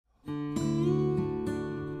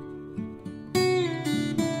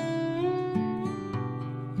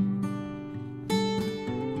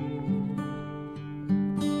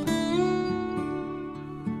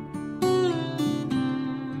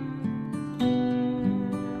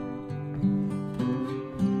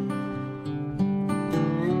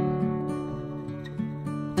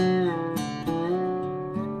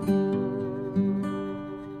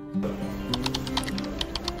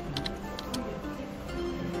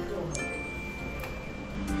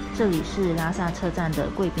这里是拉萨车站的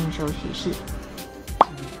贵宾休息室。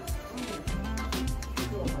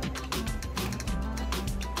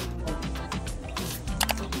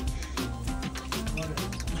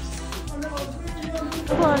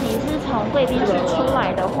如果你是从贵宾室出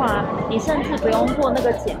来的话，你甚至不用过那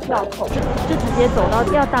个检票口，就直接走到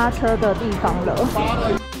要搭车的地方了。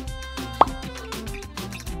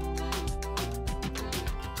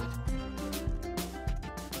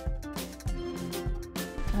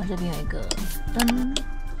然后这边有一个灯，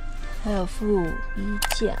还有附衣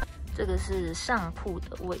架，这个是上铺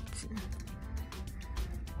的位置。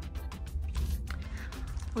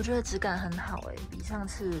我觉得质感很好比上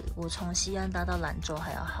次我从西安搭到兰州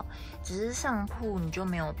还要好，只是上铺你就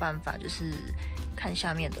没有办法就是看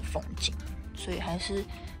下面的风景，所以还是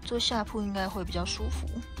坐下铺应该会比较舒服。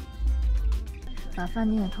把饭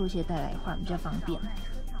店的拖鞋带来换比较方便。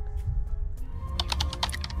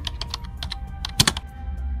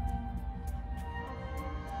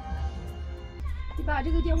你把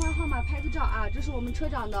这个电话号码拍个照啊，这是我们车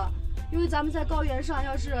长的，因为咱们在高原上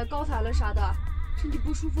要是高反了啥的。身体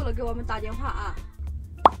不舒服了，给我们打电话啊！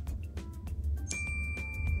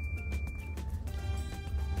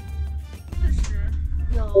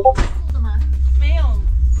有素的吗？没有，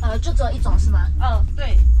就只有一种是吗？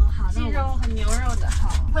对。好，鸡肉和牛肉的。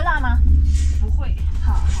好，会辣吗？不会。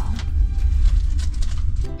好。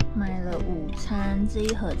买了午餐，这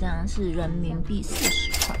一盒这样是人民币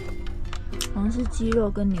40块，好像是鸡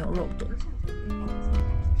肉跟牛肉的。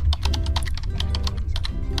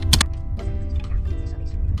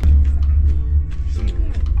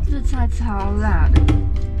这菜超辣的，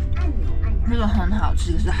那个很好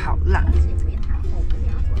吃，可是好辣。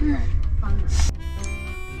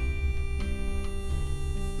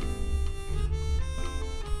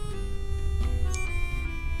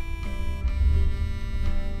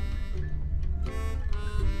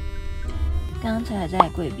刚才在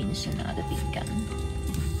贵宾室拿的饼干，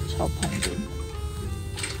超蓬的。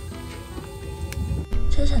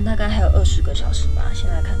车程大概还有20个小时吧，先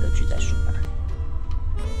来看个剧再说吧。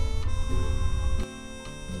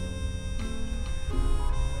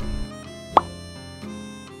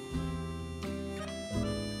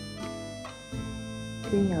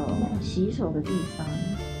这边有洗手的地方，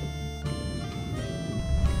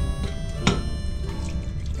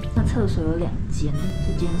那厕所有2间，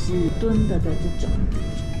这间是蹲的这种，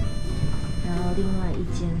然后另外一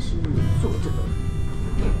间是坐着的，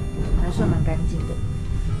还算蛮干净的。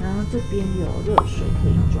然后这边有热水可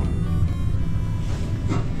以装。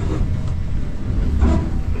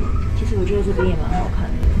其实我觉得这边也蛮好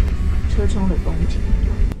看的，车窗的风景。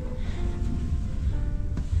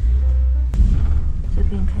这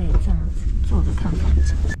边可以这样子坐着看风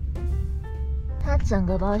景。它整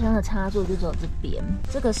个包厢的插座就只有这边，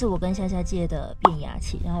这个是我跟夏夏借的变压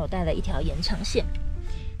器，然后我带了一条延长线。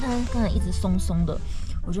它刚才一直松松的，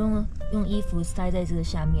我就用衣服塞在这个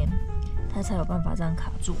下面，它才有办法这样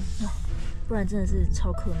卡住，不然真的是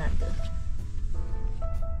超困难的。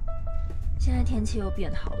现在天气又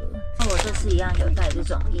变好了，那我这次一样有带这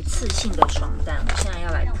种一次性的床单，我现在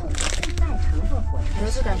要来铺。可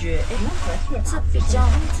是感觉这比较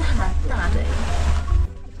这还蛮大的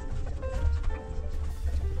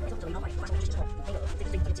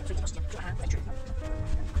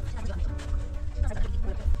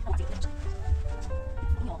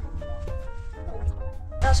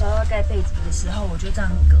到时候要盖被子的时候，我就这样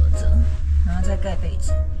隔着，然后再盖被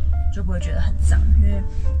子，就不会觉得很脏，因为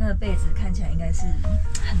那个被子看起来应该是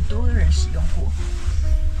很多人使用过，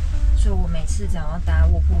所以我每次只要搭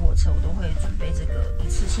卧铺火车，我都会准备这个一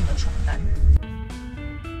次性的床单。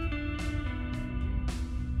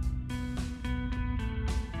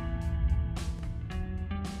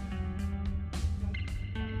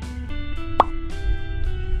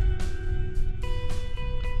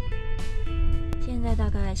现在大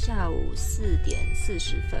概下午4点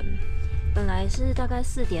40分。本来是大概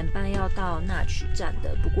4点半要到那曲站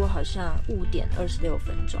的，不过好像5点26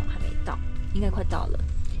分钟还没到，应该快到了。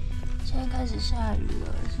现在开始下雨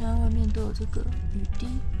了，现在外面都有这个雨滴，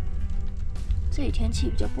这里天气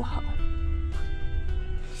比较不好。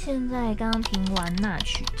现在刚停完那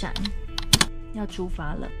曲站，要出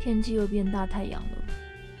发了，天气又变大太阳了。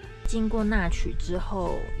经过那曲之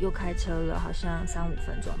后又开车了，好像3-5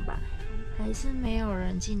分钟吧，还是没有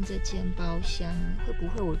人进这间包厢，会不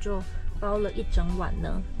会我就包了一整晚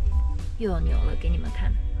呢？又有牛了，给你们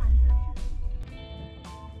看。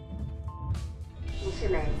女士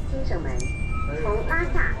们、先生们，从拉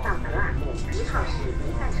萨到格尔木1号时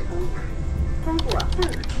130公里，通过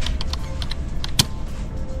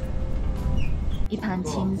一盘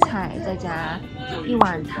青菜，再加1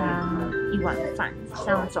碗汤、1碗饭，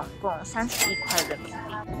这样总共31块人民币。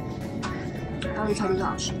高丽菜就多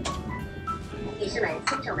少吃？女士们、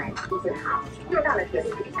先生们，你们好！又到了铁路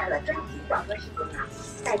比赛的专题广播时间了。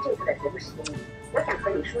在这次的节目时间里，我想和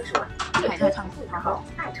你说说列车长途后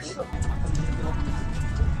爱乘坐。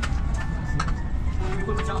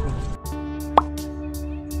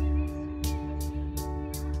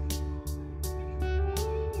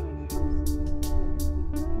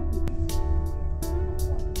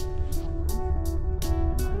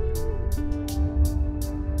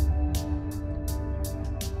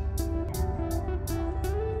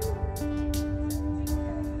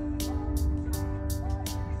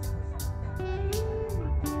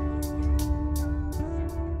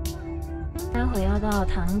待会要到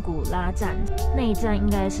唐古拉站，那一站应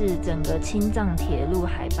该是整个青藏铁路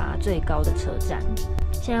海拔最高的车站。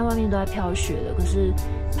现在外面都在飘雪了，可是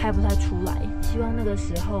拍不太出来。希望那个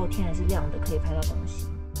时候天还是亮的，可以拍到东西。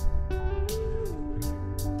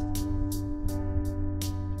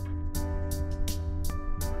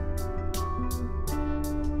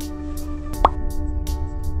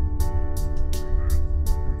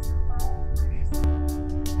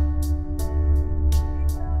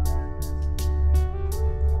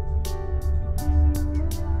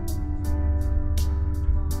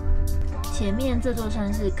前面这座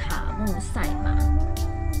山是卡木塞马，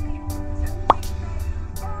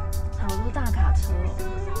好多大卡车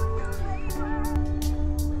哦，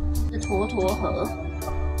是沱沱河。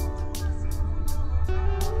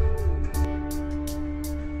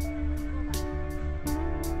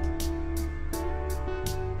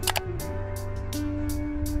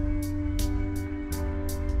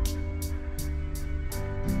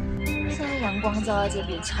现在阳光照在这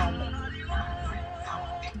边，超美。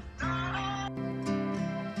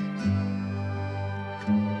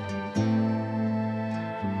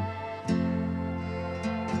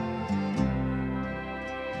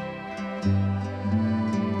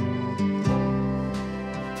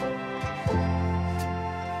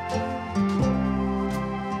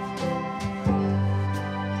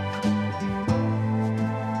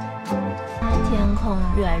天空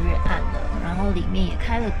越来越暗了，然后里面也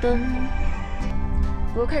开了灯，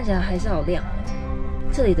不过看起来还是好亮。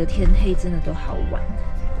这里的天黑真的都好晚。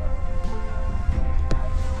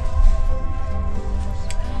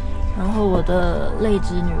然后我的泪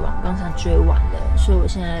之女王刚才追完了，所以我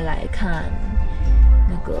现在来看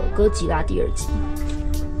那个哥吉拉第2集。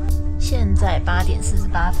现在8点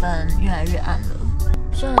48分，越来越暗了。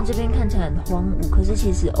虽然这边看起来很荒芜，可是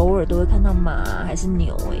其实偶尔都会看到马还是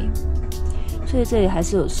牛所以这里还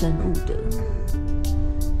是有生物的。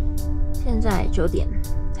现在9点，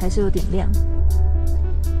还是有点亮，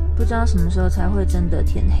不知道什么时候才会真的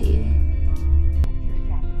天黑。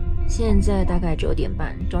现在大概9点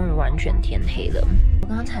半，终于完全天黑了。我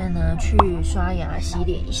刚才呢去刷牙洗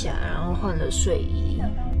脸一下，然后换了睡衣，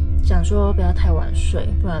想说不要太晚睡，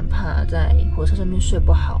不然怕在火车上面睡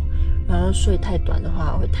不好，然后睡太短的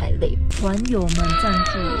话会太累。团友们赞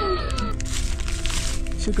助我的，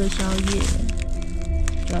吃个宵夜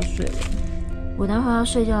就要睡了。我待会要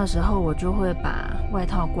睡觉的时候，我就会把外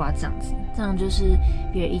套挂这样子，这样就是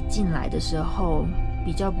别人一进来的时候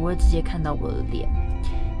比较不会直接看到我的脸。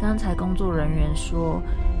刚才工作人员说，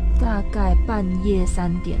大概半夜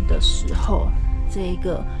3点的时候，这一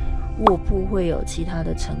个卧铺会有其他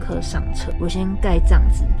的乘客上车。我先盖这样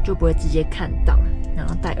子，就不会直接看到，然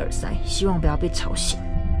后戴耳塞，希望不要被吵醒。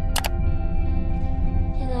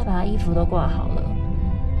现在把衣服都挂好了，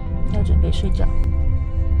要准备睡觉。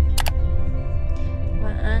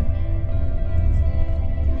晚安。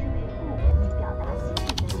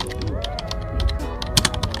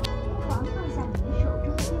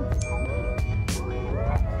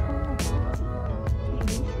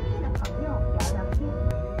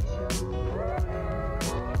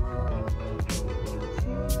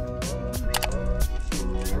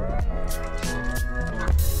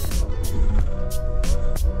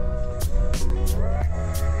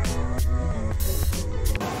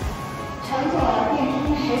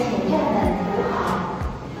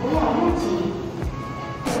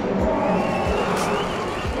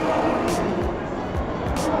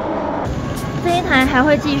这一台还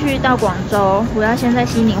会继续到广州，我要先在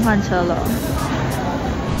西宁换车了。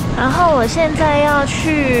然后我现在要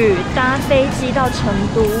去搭飞机到成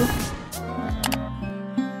都。